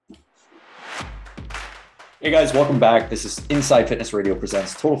Hey guys, welcome back. This is Inside Fitness Radio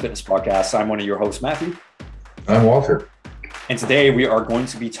presents Total Fitness Podcast. I'm one of your hosts, Matthew. I'm Walter. And today we are going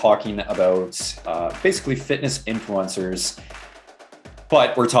to be talking about basically fitness influencers,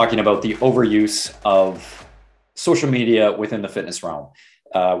 but we're talking about the overuse of social media within the fitness realm.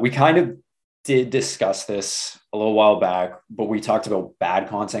 We kind of did discuss this a little while back, but we talked about bad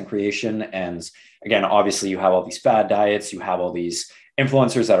content creation. And again, obviously you have all these fad diets, you have all these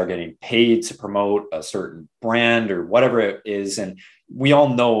influencers that are getting paid to promote a certain brand or whatever it is. And we all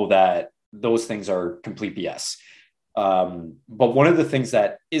know that those things are complete BS. But one of the things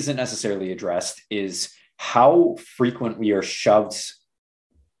that isn't necessarily addressed is how frequent we are shoveled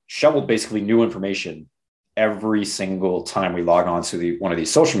basically new information every single time we log on to one of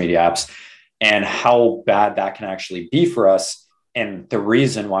these social media apps, and how bad that can actually be for us. And the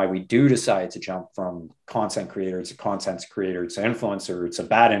reason why we do decide to jump from content creator to influencer to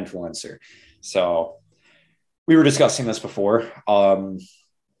bad influencer. So we were discussing this before.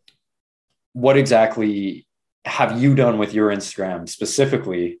 What exactly have you done with your Instagram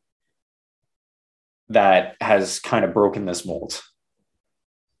specifically that has kind of broken this mold?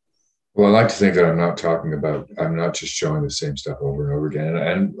 Well, I like to think that I'm not just showing the same stuff over and over again.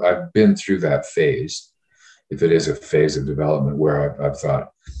 And I've been through that phase, if it is a phase of development where I've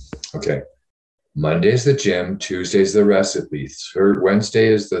thought, okay, Monday's the gym, Tuesday's the recipe, Wednesday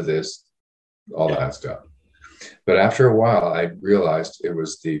is the this, all that stuff. But after a while, I realized it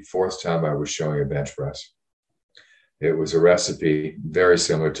was the fourth time I was showing a bench press. It was a recipe very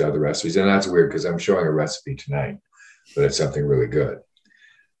similar to other recipes. And that's weird because I'm showing a recipe tonight, but it's something really good.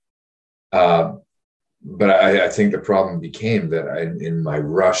 But I think the problem became that in my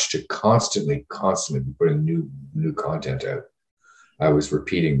rush to constantly be putting new content out, I was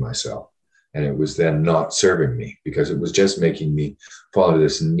repeating myself, and it was then not serving me because it was just making me fall into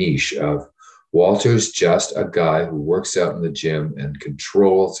this niche of Walter's just a guy who works out in the gym and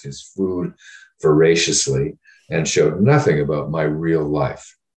controls his food voraciously, and showed nothing about my real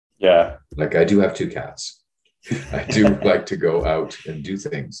life. Yeah. Like, I do have two cats. I do like to go out and do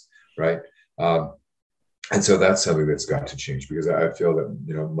things, right? And so that's something that's got to change, because I feel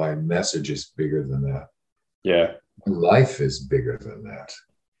that, my message is bigger than that. Yeah. Life is bigger than that.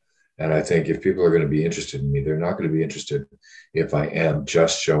 And I think if people are going to be interested in me, they're not going to be interested if I am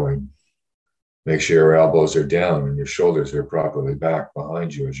just showing, make sure your elbows are down and your shoulders are properly back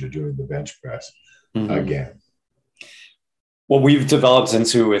behind you as you're doing the bench press again. What we've developed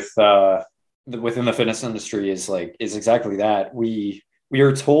into within the fitness industry is exactly that. We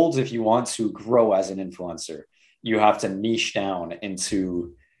are told if you want to grow as an influencer, you have to niche down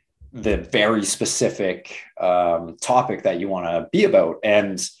into the very specific topic that you want to be about.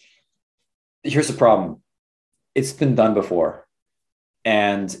 And here's the problem. It's been done before.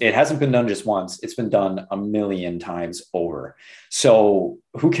 And it hasn't been done just once. It's been done a million times over. So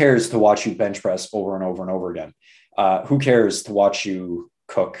who cares to watch you bench press over and over and over again? Who cares to watch you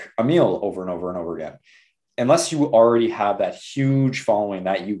cook a meal over and over and over again? Unless you already have that huge following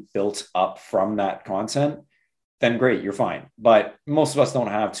that you built up from that content, then great, you're fine. But most of us don't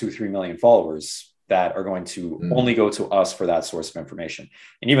have 2-3 million followers that are going to only go to us for that source of information.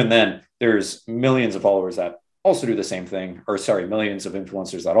 And even then, there's millions of followers that also do the same thing, millions of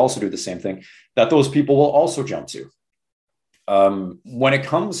influencers that also do the same thing, that those people will also jump to. When it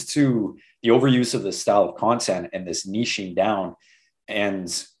comes to the overuse of this style of content and this niching down,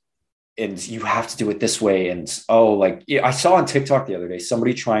 and you have to do it this way. And I saw on TikTok the other day,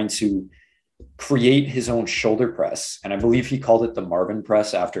 somebody trying to create his own shoulder press. And I believe he called it the Marvin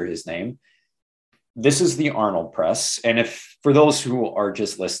press after his name. This is the Arnold press. And if, for those who are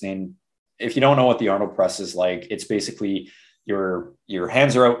just listening, if you don't know what the Arnold press is like, it's basically your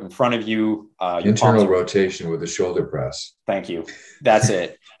hands are out in front of you. Internal rotation with the shoulder press. Thank you. That's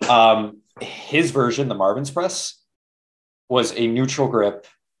it. His version, the Marvin's press, was a neutral grip,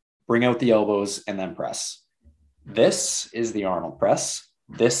 bring out the elbows, and then press. This is the Arnold press.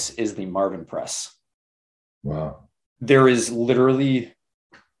 This is the Marvin press. Wow. There is literally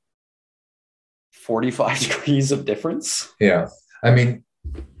 45 degrees of difference. Yeah. I mean,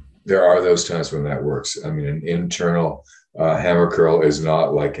 there are those times when that works. I mean, an internal hammer curl is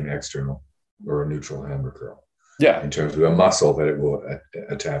not like an external or a neutral hammer curl. Yeah. In terms of a muscle that it will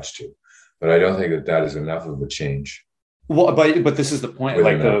attach to. But I don't think that is enough of a change. Well, but this is the point.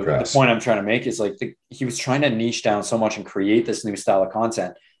 The point I'm trying to make is he was trying to niche down so much and create this new style of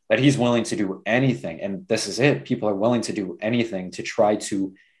content that he's willing to do anything. And this is it. People are willing to do anything to try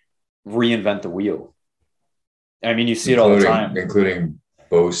to reinvent the wheel. I mean, you see it all the time. Including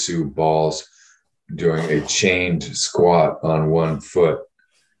Bosu balls doing a chained squat on one foot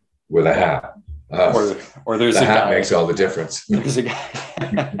with a hat. Or there's the a hat guy makes all the difference. there's a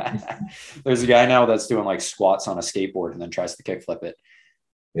guy there's a guy now that's doing like squats on a skateboard and then tries to kickflip it.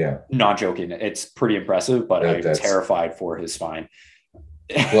 Yeah. Not joking. It's pretty impressive, but I'm terrified for his spine.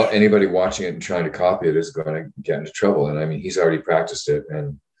 Well, anybody watching it and trying to copy it is going to get into trouble. And I mean, he's already practiced it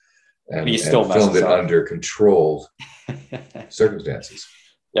and he still filmed it up. under controlled circumstances.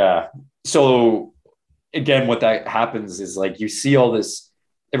 Yeah. So again, what that happens is like you see all this,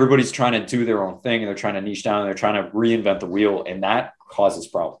 everybody's trying to do their own thing and they're trying to niche down and they're trying to reinvent the wheel, and that causes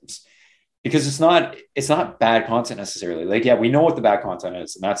problems because it's not bad content necessarily. Like, yeah, we know what the bad content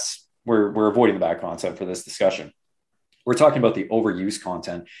is, and that's we're avoiding the bad content for this discussion. We're talking about the overused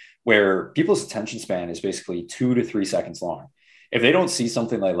content where people's attention span is basically 2 to 3 seconds long. If they don't see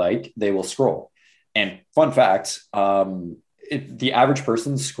something they like, they will scroll. And fun fact, the average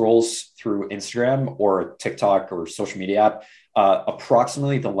person scrolls through Instagram or TikTok or social media app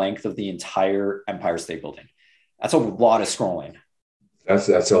approximately the length of the entire Empire State Building. That's a lot of scrolling.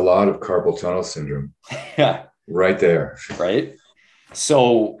 That's a lot of carpal tunnel syndrome. Yeah. Right there. Right.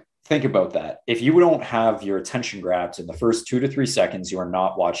 So think about that. If you don't have your attention grabbed in the first 2 to 3 seconds, you are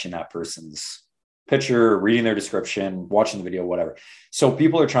not watching that person's picture, reading their description, watching the video, whatever. So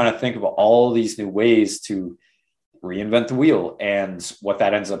people are trying to think of all these new ways to reinvent the wheel. And what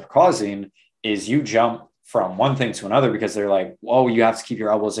that ends up causing is you jump from one thing to another because they're like, oh, you have to keep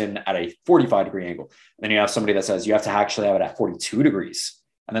your elbows in at a 45-degree angle. And then you have somebody that says you have to actually have it at 42 degrees.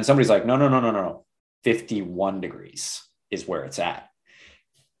 And then somebody's like, no. 51 degrees is where it's at.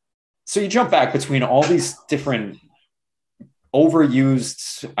 So you jump back between all these different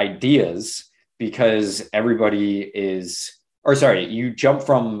overused ideas because everybody is, or sorry, you jump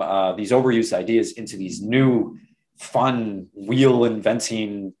from these overused ideas into these new fun wheel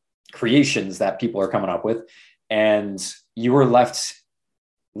inventing creations that people are coming up with. And you were left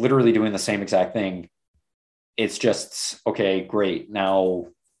literally doing the same exact thing. It's just, okay, great. Now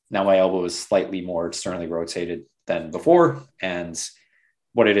my elbow is slightly more externally rotated than before. And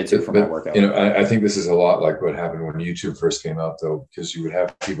what did it do for my workout? I think this is a lot like what happened when YouTube first came out, though, because you would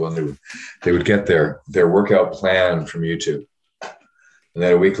have people and they would get their workout plan from YouTube. And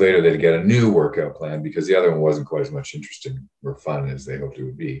then a week later, they'd get a new workout plan because the other one wasn't quite as much interesting or fun as they hoped it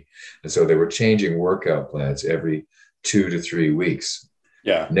would be. And so they were changing workout plans every 2 to 3 weeks.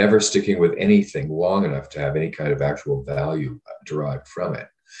 Yeah. Never sticking with anything long enough to have any kind of actual value derived from it.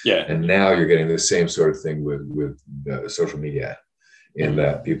 Yeah. And now you're getting the same sort of thing with social media, in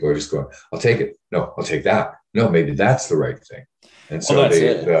that people are just going, I'll take it. No, I'll take that. No, maybe that's the right thing. And so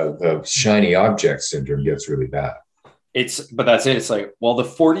the shiny object syndrome gets really bad. But that's it. It's like, well, the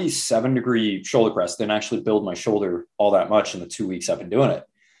 47-degree shoulder press didn't actually build my shoulder all that much in the 2 weeks I've been doing it.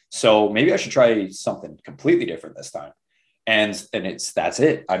 So maybe I should try something completely different this time. And that's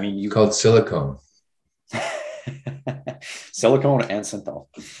it. I mean, called silicone. Silicone and synthol.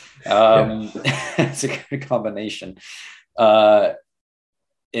 It's a good combination.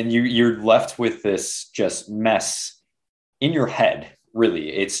 And you're left with this just mess in your head. Really,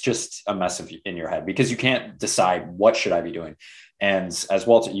 it's just a mess in your head because you can't decide what should I be doing. And as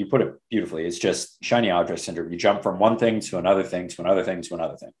Walter, you put it beautifully, it's just shiny object syndrome. You jump from one thing to another thing, to another thing, to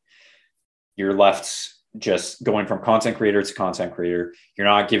another thing. You're left just going from content creator to content creator. You're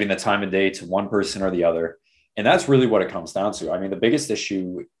not giving the time of day to one person or the other. And that's really what it comes down to. I mean, the biggest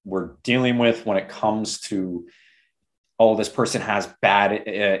issue we're dealing with when it comes to, oh, this person has bad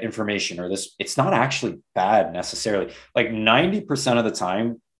information, or this, it's not actually bad necessarily. Like 90% of the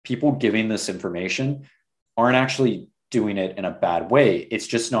time, people giving this information aren't actually doing it in a bad way. It's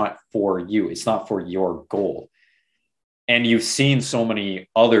just not for you. It's not for your goal. And you've seen so many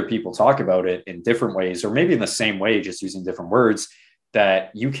other people talk about it in different ways, or maybe in the same way, just using different words,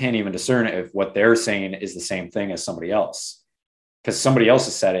 that you can't even discern if what they're saying is the same thing as somebody else, because somebody else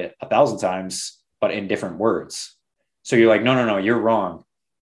has said it 1,000 times, but in different words. So you're like, no, you're wrong.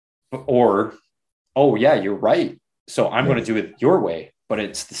 Or, oh yeah, you're right. So I'm going to do it your way, but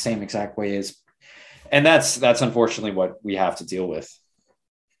it's the same exact way as, and that's unfortunately what we have to deal with.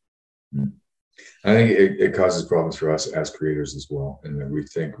 I think it causes problems for us as creators as well. And that we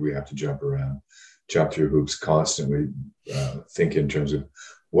think we have to jump through hoops constantly, think in terms of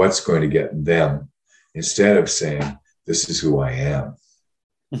what's going to get them, instead of saying, this is who I am.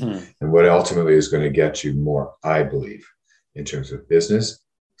 Mm-hmm. And what ultimately is going to get you more, I believe, in terms of business.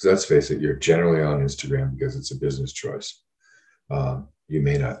 Because let's face it, you're generally on Instagram because it's a business choice. You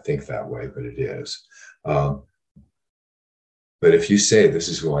may not think that way, but it is. But if you say, this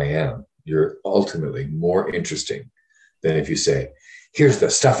is who I am, you're ultimately more interesting than if you say, here's the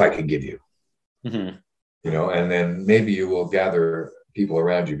stuff I can give you. Mm-hmm. And then maybe you will gather people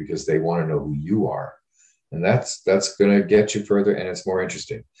around you because they want to know who you are. And that's going to get you further, and it's more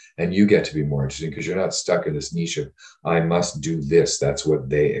interesting. And you get to be more interesting because you're not stuck in this niche of, I must do this. That's what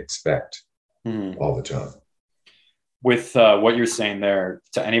they expect all the time. With what you're saying there,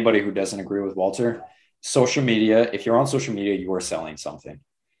 to anybody who doesn't agree with Walter, social media, if you're on social media, you are selling something.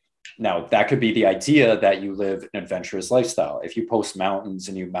 Now, that could be the idea that you live an adventurous lifestyle. If you post mountains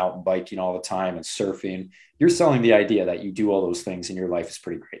and you mountain biking all the time and surfing, you're selling the idea that you do all those things and your life is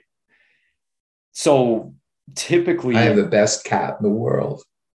pretty great. So typically, I have the best cat in the world.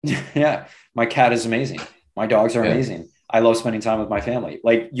 Yeah, my cat is amazing. My dogs are amazing. I love spending time with my family.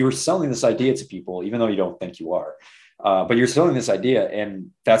 Like, you're selling this idea to people, even though you don't think you are. But you're selling this idea,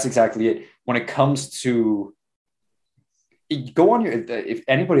 and that's exactly it. When it comes to, go on if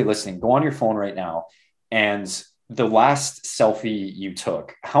anybody listening, go on your phone right now, and the last selfie you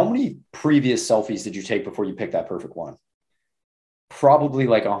took, how many previous selfies did you take before you picked that perfect one? Probably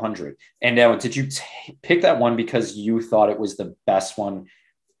like 100. And now, did you pick that one because you thought it was the best one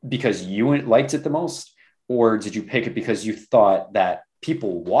because you liked it the most? Or did you pick it because you thought that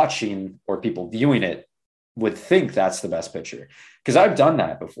people watching or people viewing it would think that's the best picture? Because I've done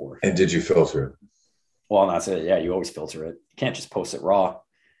that before. And did you filter it? Well, that's it. Yeah, you always filter it. You can't just post it raw.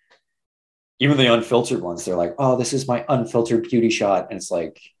 Even the unfiltered ones, they're like, oh, this is my unfiltered beauty shot. And it's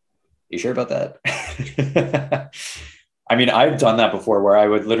like, you sure about that? I mean, I've done that before where I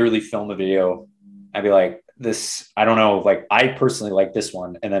would literally film a video. I'd be like, this, I don't know, like, I personally like this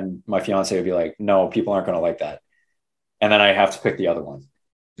one. And then my fiance would be like, no, people aren't going to like that. And then I have to pick the other one.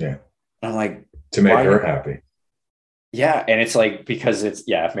 Yeah. And I'm like, to make her happy. Yeah. And it's like, because it's,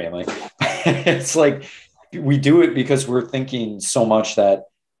 yeah, mainly. It's like, we do it because we're thinking so much that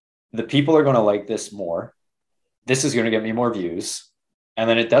the people are going to like this more. This is going to get me more views. And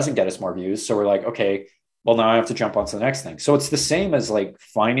then it doesn't get us more views. So we're like, okay, well, now I have to jump onto the next thing. So it's the same as like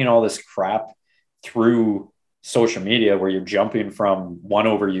finding all this crap through social media where you're jumping from one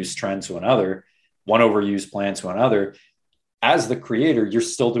overused trend to another, one overused plan to another. As the creator, you're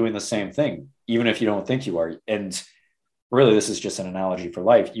still doing the same thing, even if you don't think you are. And really, this is just an analogy for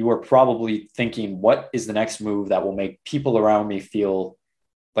life. You are probably thinking, what is the next move that will make people around me feel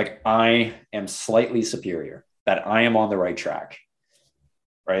like I am slightly superior, that I am on the right track,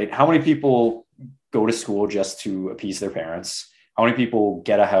 right? How many people go to school just to appease their parents? How many people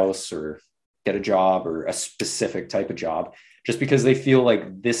get a house or get a job or a specific type of job just because they feel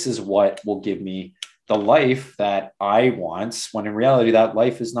like this is what will give me the life that I want, when in reality, that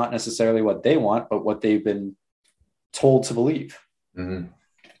life is not necessarily what they want, but what they've been told to believe. Mm-hmm.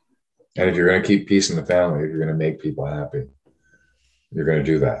 And if you're going to keep peace in the family, if you're going to make people happy, you're going to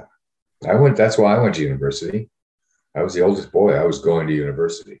do that. That's why I went to university. I was the oldest boy. I was going to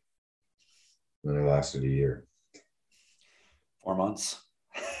university. And it lasted a year. 4 months.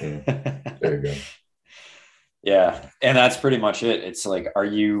 Yeah. There you go. Yeah. And that's pretty much it. It's like, are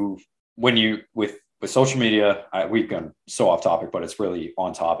you, when you, with social media, we've gone so off topic, but it's really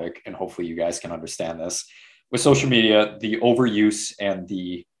on topic. And hopefully you guys can understand this. With social media, the overuse and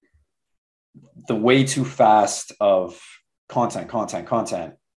the way too fast of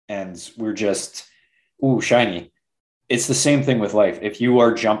content. And we're just, shiny. It's the same thing with life. If you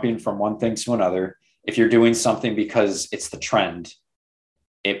are jumping from one thing to another, if you're doing something because it's the trend,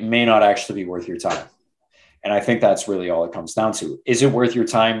 it may not actually be worth your time. And I think that's really all it comes down to. Is it worth your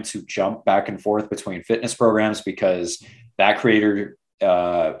time to jump back and forth between fitness programs because that creator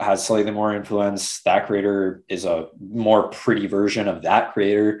has slightly more influence? That creator is a more pretty version of that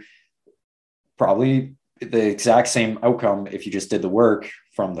creator. Probably the exact same outcome if you just did the work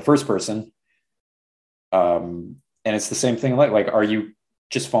from the first person. And it's the same thing. Like, are you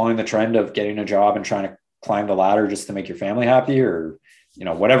just following the trend of getting a job and trying to climb the ladder just to make your family happy, or,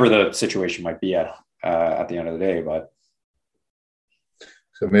 whatever the situation might be at the end of the day? But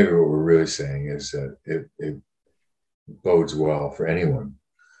so maybe what we're really saying is that it bodes well for anyone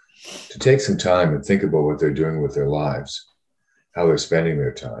to take some time and think about what they're doing with their lives, how they're spending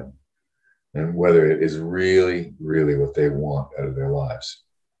their time, and whether it is really, really what they want out of their lives.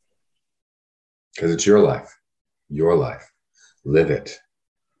 Because it's your life. Live it.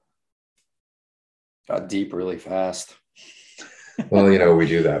 got deep really fast. Well, we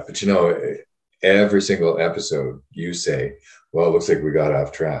do that. But, every single episode you say, well, it looks like we got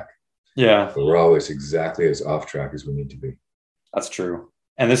off track. Yeah. But we're always exactly as off track as we need to be. That's true.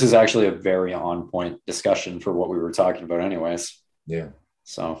 And this is actually a very on point discussion for what we were talking about anyways. Yeah.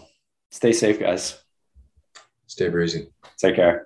 So stay safe, guys. Stay breezy. Take care.